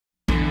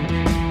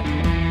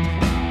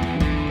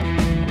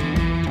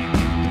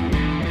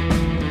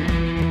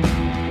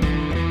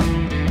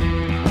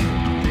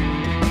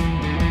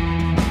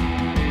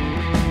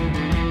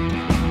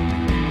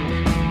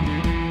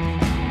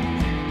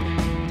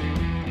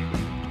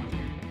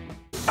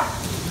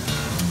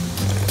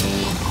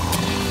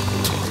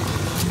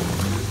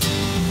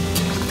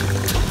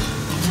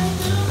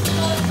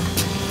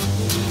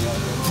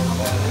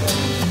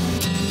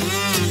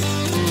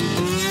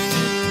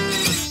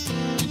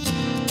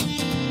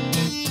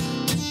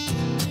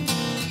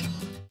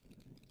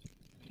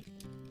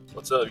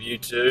What's up,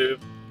 YouTube?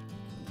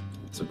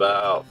 It's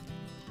about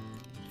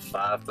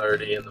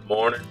 5:30 in the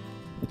morning,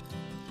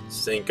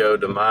 Cinco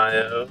de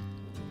Mayo,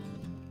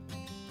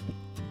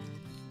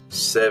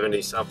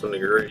 70-something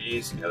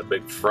degrees. Got a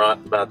big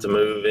front about to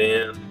move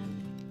in.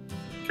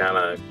 Kind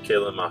of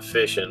killing my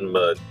fishing,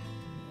 but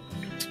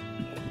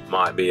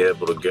might be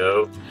able to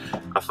go.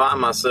 I find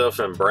myself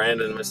in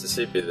Brandon,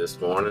 Mississippi this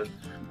morning,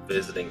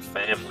 visiting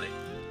family.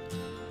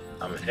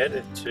 I'm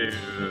headed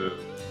to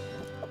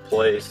a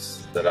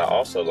place that I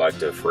also like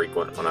to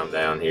frequent when I'm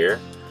down here,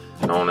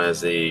 known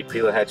as the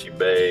Pelahatchie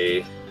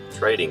Bay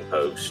Trading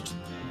Post.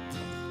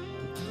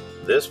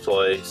 This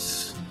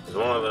place is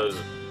one of those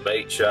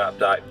bait shop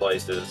type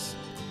places.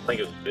 I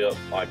think it was built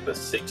like the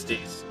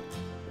 60s.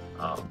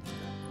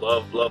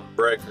 Love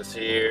breakfast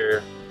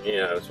here. You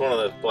know, it's one of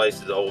those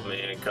places old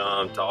men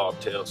come, talk,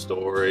 tell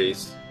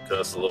stories,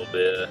 cuss a little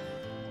bit,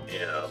 you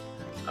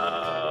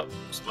know,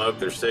 smoke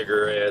their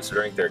cigarettes,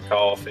 drink their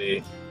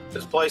coffee.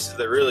 There's places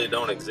that really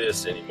don't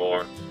exist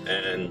anymore,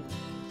 and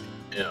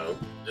you know,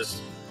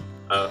 just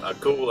a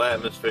cool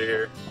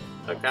atmosphere.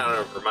 It kind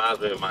of reminds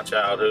me of my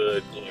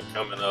childhood, you know,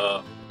 coming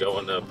up,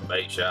 going to a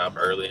bait shop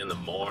early in the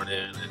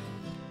morning,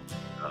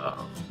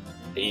 and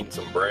eating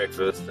some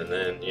breakfast, and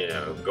then, you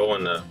know,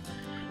 going to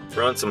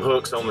run some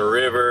hooks on the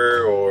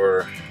river,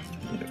 or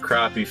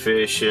crappie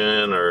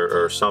fishing,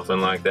 or something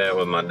like that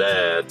with my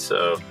dad.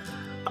 So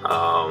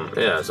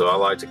yeah, so I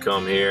like to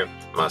come here.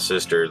 My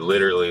sister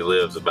literally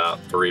lives about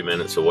 3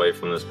 minutes away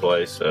from this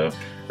place, so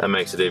that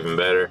makes it even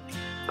better.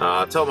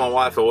 I told my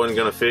wife I wasn't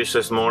gonna fish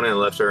this morning and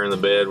left her in the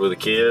bed with the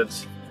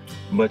kids.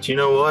 But you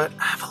know what?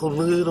 I have a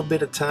little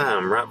bit of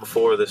time right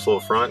before this little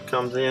front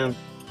comes in.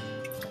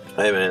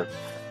 Hey man,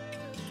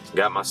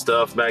 got my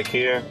stuff back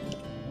here.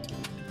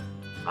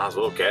 Might as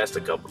well cast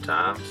a couple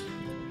times.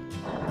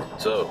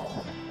 So,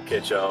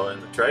 catch y'all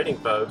in the trading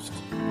post.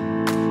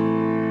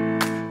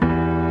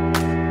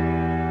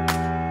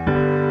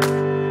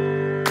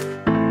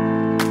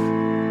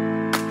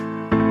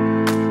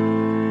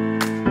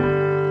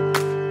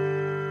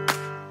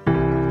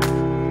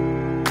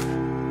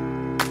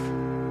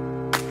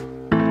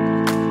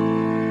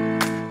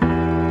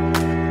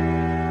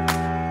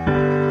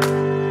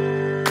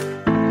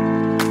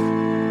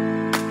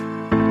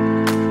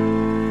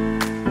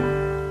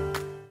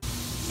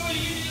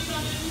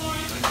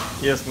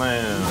 Yes,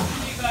 ma'am.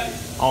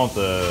 I want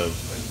the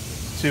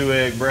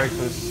 2-egg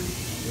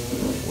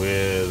breakfast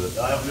with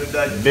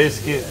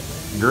biscuit,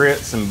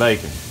 grits, and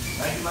bacon.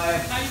 Thank you, ma'am.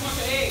 How you want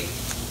your eggs?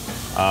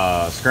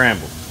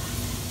 Scrambled.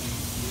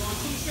 You want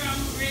 2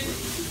 scrambled grits,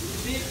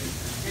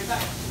 biscuit, and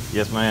bacon?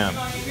 Yes, ma'am. You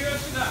want your here or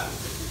 $2?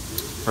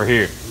 For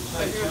here.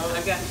 I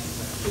got it.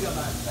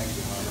 Thank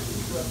you.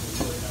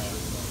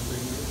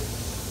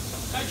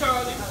 Hey,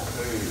 Charlie.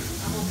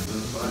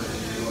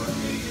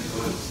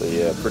 So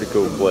yeah, pretty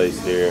cool place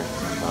here.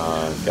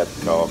 Got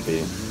the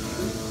coffee,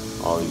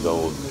 all these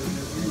old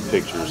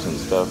pictures and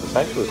stuff. It's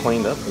actually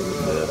cleaned up a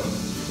little bit.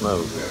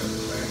 No,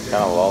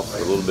 kind of lost a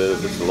little bit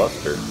of its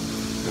luster.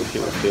 Wish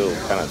it was still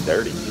kind of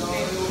dirty.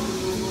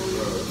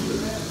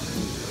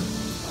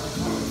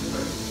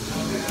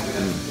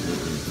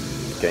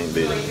 Can't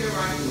beat it.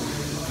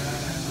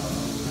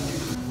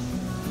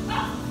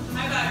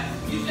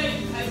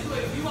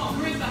 You want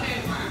grits or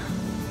ham?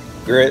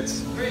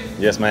 Grits? Grits.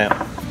 Yes, ma'am.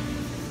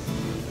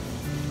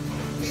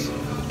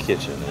 The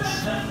kitchen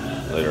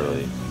is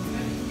literally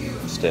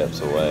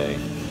steps away.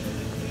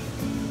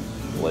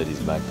 The ladies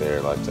back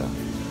there like to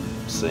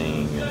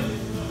sing and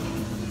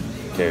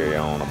carry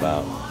on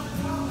about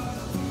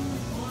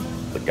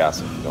the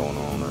gossip going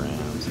on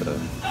around, so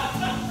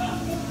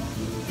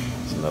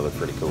it's another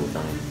pretty cool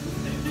thing.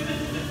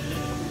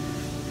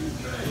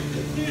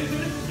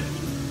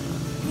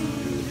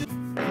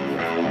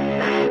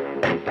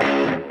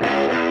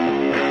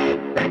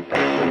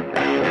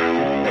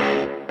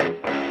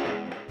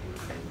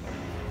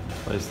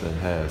 Place that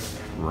has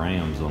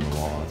rams on the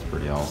wall. It's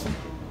pretty awesome.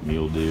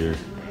 Mule deer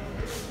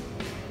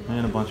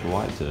and a bunch of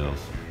whitetails.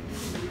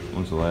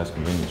 When's the last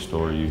convenience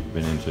store you've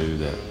been into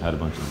that had a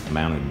bunch of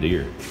mounted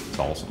deer? It's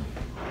awesome.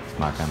 It's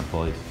my kind of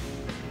place.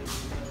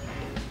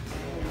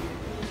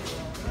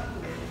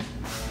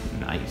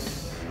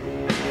 Nice.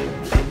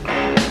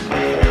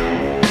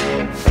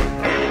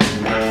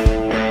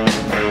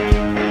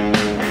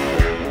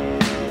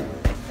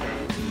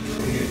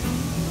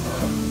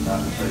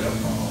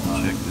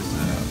 Check this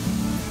out.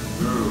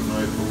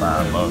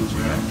 $5.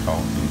 You got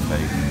coffee,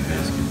 bacon,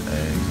 biscuit,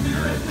 eggs, and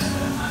grits.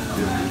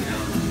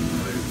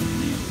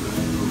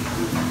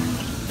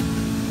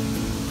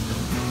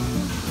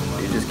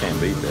 You just can't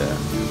beat that.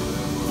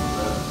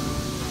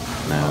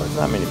 Now, there's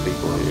not many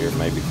people here,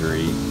 maybe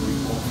 3. You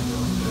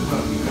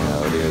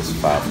know, it is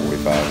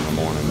 5:45 in the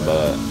morning,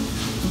 but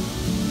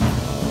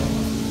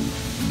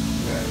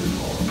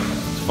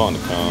it's fun to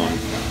come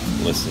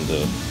listen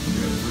to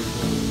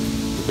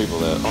the people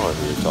that are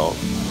here talk.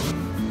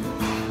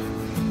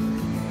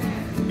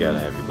 You gotta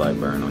have your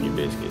Blackburn on your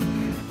biscuit.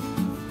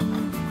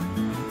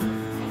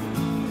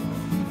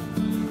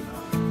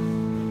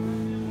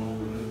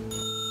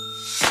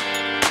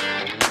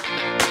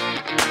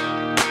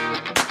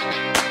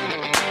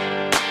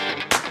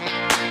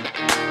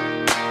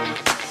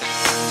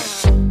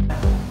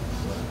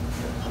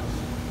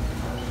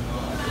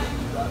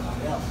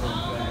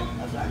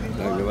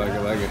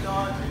 Like it.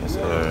 Yes,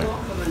 sir.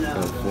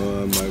 Have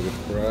fun, make it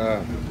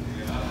fry.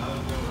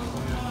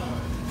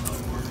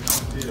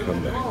 Come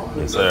back.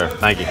 Yes, sir.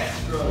 Thank you.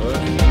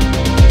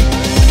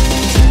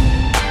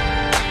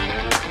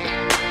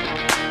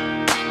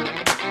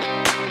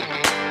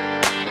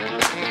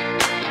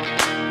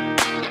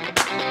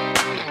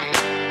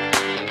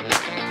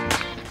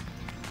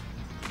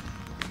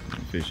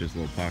 Fish this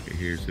little pocket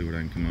here, see what I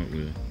can come up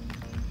with.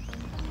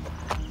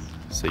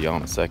 See y'all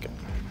in a second.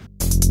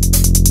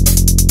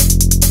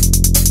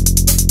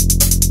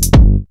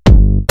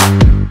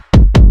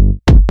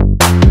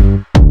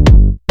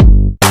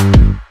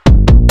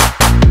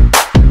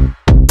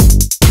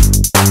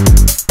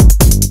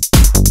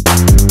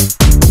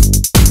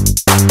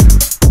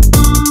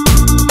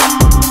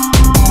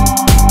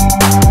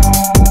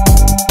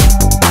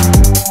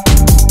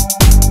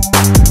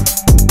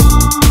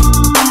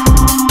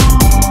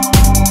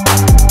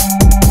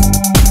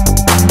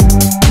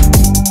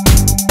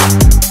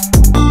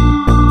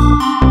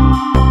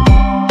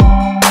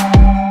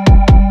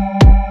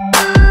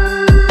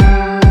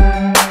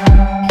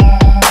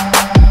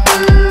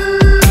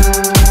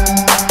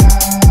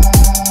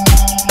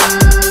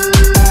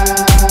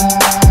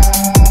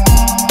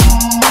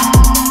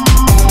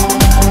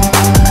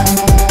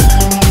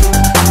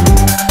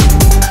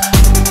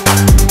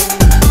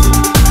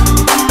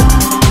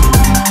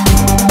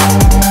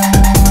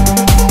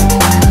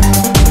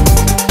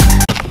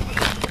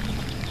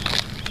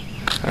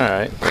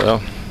 Alright,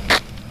 well,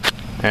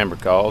 Amber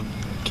called.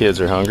 Kids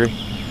are hungry.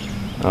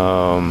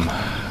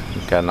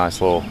 Got a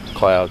nice little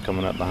cloud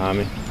coming up behind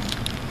me.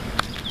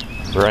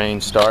 Rain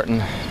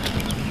starting.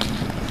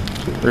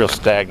 Real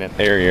stagnant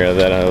area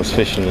that I was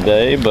fishing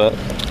today, but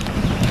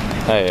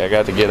hey, I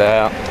got to get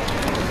out.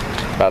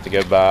 About to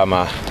go buy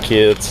my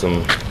kids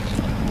some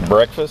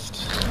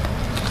breakfast.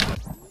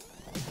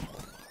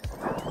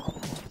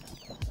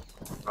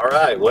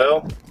 Alright,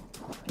 well,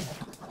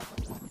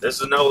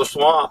 this is NOLER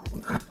Swamp.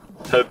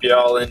 Hope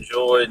y'all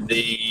enjoyed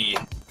the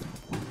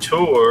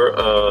tour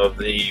of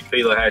the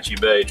Pelahatchie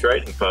Bay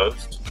Trading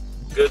Post.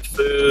 Good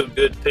food,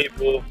 good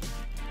people,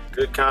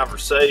 good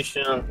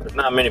conversation. There's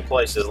not many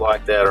places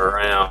like that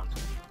around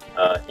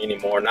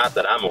anymore, not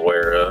that I'm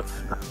aware of.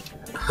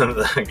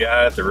 The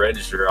guy at the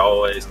register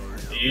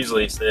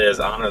usually says,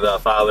 honor thy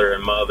father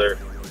and mother,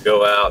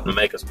 go out and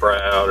make us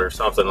proud, or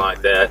something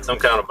like that. Some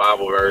kind of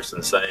Bible verse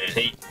and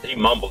saying. He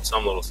mumbled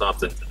some little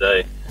something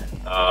today.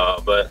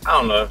 But I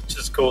don't know, it's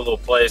just a cool little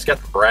place.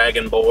 Got the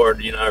bragging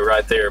board, you know,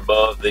 right there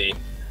above the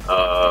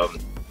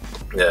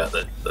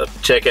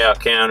checkout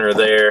counter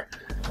there,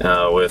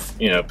 with,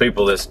 you know,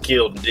 people that's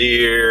killed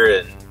deer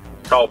and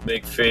caught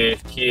big fish,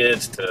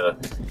 kids to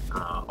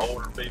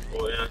older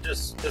people. You know,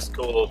 just a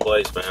cool little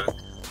place, man.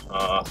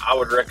 I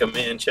would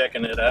recommend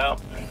checking it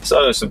out.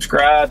 So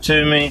subscribe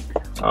to me.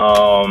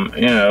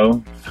 You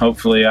know,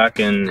 hopefully I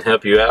can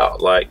help you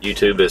out like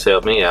YouTube has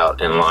helped me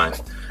out in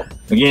life.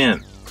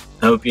 Again,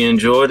 hope you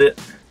enjoyed it.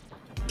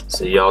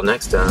 See y'all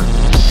next time.